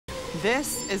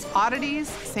This is Oddities,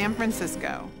 San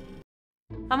Francisco.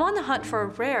 I'm on the hunt for a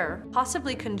rare,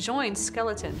 possibly conjoined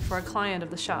skeleton for a client of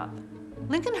the shop.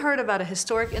 Lincoln heard about a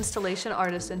historic installation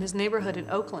artist in his neighborhood in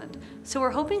Oakland, so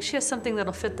we're hoping she has something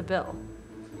that'll fit the bill.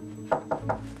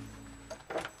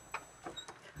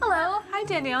 Hello. Hi,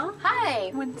 Danielle.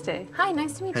 Hi. Wednesday. Hi,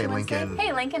 nice to meet you, Wednesday. Lincoln.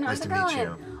 Hey, Lincoln, how's Nice it to meet going?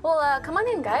 you. Well, come on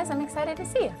in, guys. I'm excited to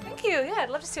see you. Thank you. Yeah, I'd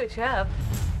love to see what you have.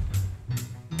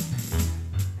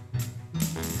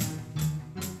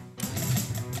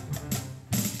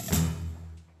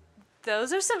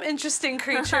 Those are some interesting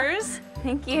creatures.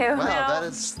 Thank you. Wow, Now- that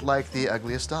is like the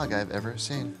ugliest dog I've ever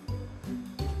seen.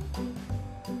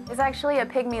 It's actually a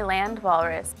pygmy land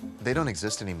walrus. They don't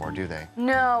exist anymore, do they?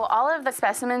 No, all of the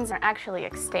specimens are actually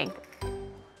extinct.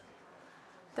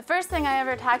 The first thing I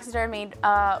ever taxidermied,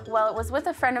 well, it was with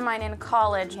a friend of mine in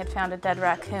college. He had found a dead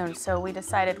raccoon, so we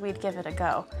decided we'd give it a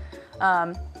go.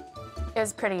 It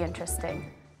was pretty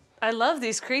interesting. I love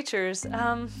these creatures,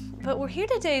 but we're here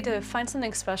today to find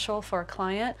something special for a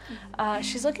client.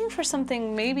 She's looking for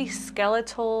something maybe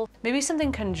skeletal, maybe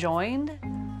something conjoined.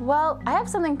 Well, I have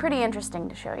something pretty interesting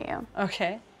to show you.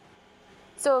 Okay.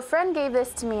 So a friend gave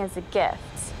this to me as a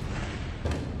gift.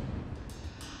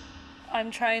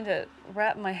 I'm trying to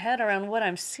wrap my head around what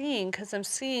I'm seeing because I'm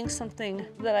seeing something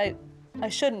that I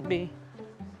shouldn't be.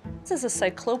 This is a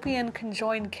cyclopean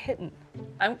conjoined kitten.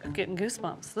 I'm getting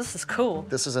goosebumps. This is cool.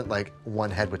 This isn't like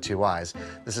one head with two eyes.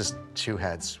 This is two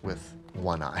heads with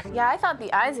one eye. Yeah, I thought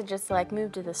the eyes had just like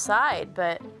moved to the side,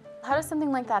 but how does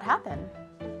something like that happen?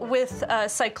 With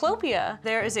cyclopia,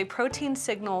 there is a protein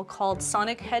signal called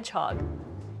sonic hedgehog.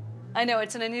 I know,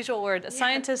 it's an unusual word. Yeah.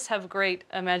 Scientists have great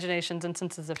imaginations and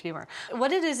senses of humor.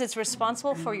 What it is, it's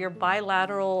responsible for your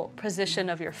bilateral position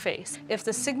of your face. If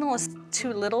the signal is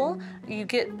too little, you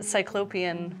get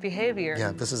cyclopean behavior.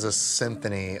 Yeah, this is a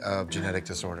symphony of genetic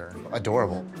disorder.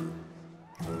 Adorable.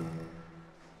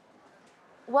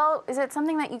 Well, is it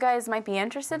something that you guys might be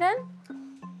interested in?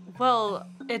 Well,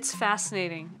 it's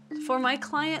fascinating. For my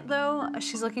client, though,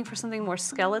 she's looking for something more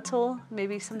skeletal,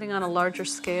 maybe something on a larger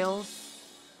scale.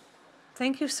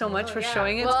 Thank you so much for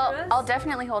showing it to us. Well, I'll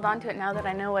definitely hold on to it now that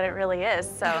I know what it really is,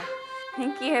 so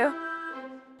thank you.